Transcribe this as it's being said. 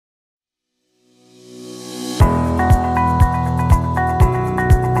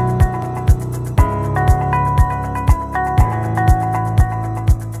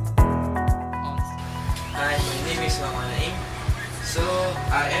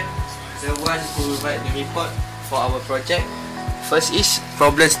am the one who write the report for our project. First is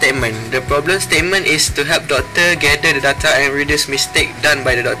problem statement. The problem statement is to help doctor gather the data and reduce mistake done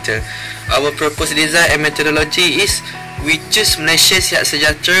by the doctor. Our proposed design and methodology is we choose Malaysia Sihat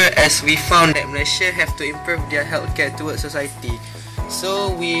Sejahtera as we found that Malaysia have to improve their healthcare towards society.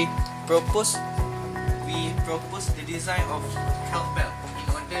 So we propose the design of health belt in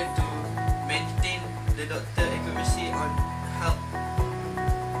order to maintain the doctor accuracy on health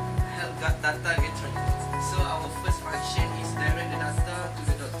data electronic. So our first function is direct the data to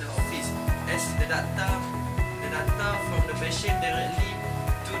the doctor office, as the data from the patient directly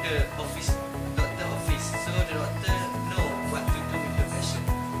to the doctor office. So the doctor know what to do with the patient.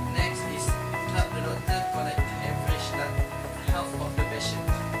 Next is help the doctor collect the average health of the patient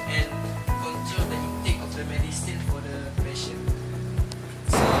and control the intake of the medicine for the patient.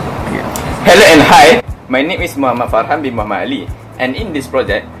 Hello and hi, my name is Muhammad Farhan bin Muhammad Ali, and in this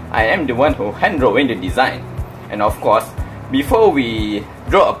project, I am the one who hand-drawing the design. And of course, before we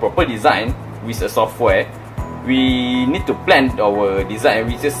draw a proper design with a software, we need to plan our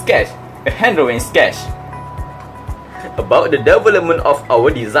design with a sketch, a hand-drawing sketch. About the development of our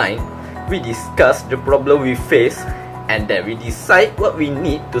design, we discuss the problem we face and then we decide what we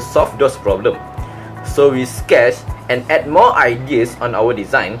need to solve those problems. So we sketch and add more ideas on our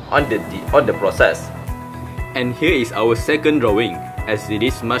design on the process. And here is our second drawing, as it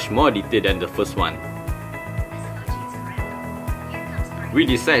is much more detailed than the first one. We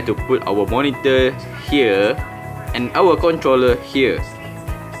decide to put our monitor here and our controller here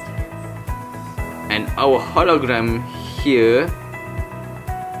and our hologram here,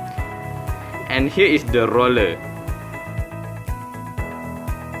 and here is the roller,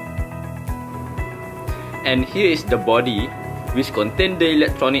 and here is the body which contain the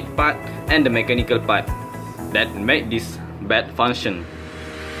electronic part and the mechanical part that make this bed function.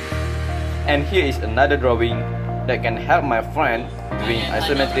 And here is another drawing that can help my friend doing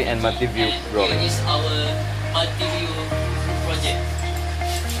isometric and multi-view drawing. Here is our multi-view project.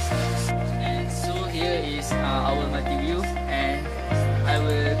 And so here is our multi-view, and I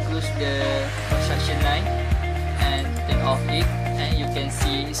will close the construction line and turn off it, and you can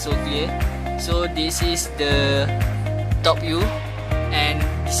see it's so clear. So this is the top view, and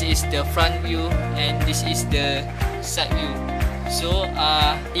this is the front view, and this is the side view. So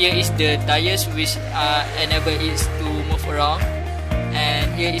here is the tires which enable it to move around, and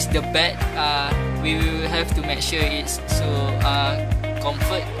here is the bed. We will have to make sure it's so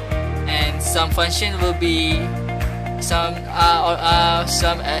comfort, and some function will be some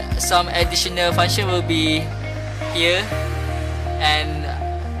additional function will be here, and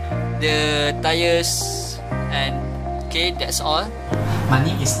the tires, and okay, that's all. My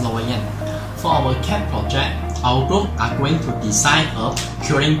name is Loyan. For our CAD project, our group are going to design a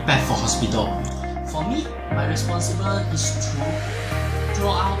curing bed for hospital. For me, my responsibility is to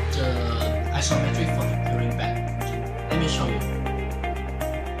draw out the isometric for the curing bed. Let me show you.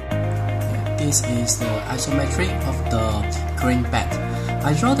 This is the isometric of the curing bed.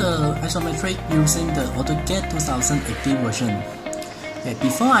 I draw the isometric using the AutoCAD 2018 version. Okay,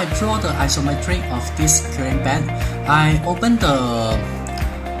 before I draw the isometric of this curing bed, I open the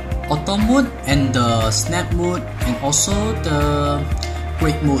auto mode and the snap mode and also the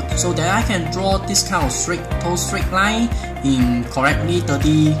grid mode, so that I can draw this kind of straight line in correctly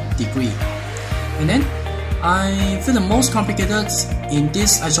 30 degree. And then I feel the most complicated in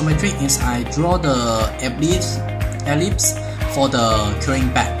this isometric is I draw the ellipse for the curing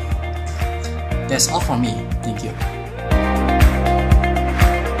bed. That's all from me. Thank you.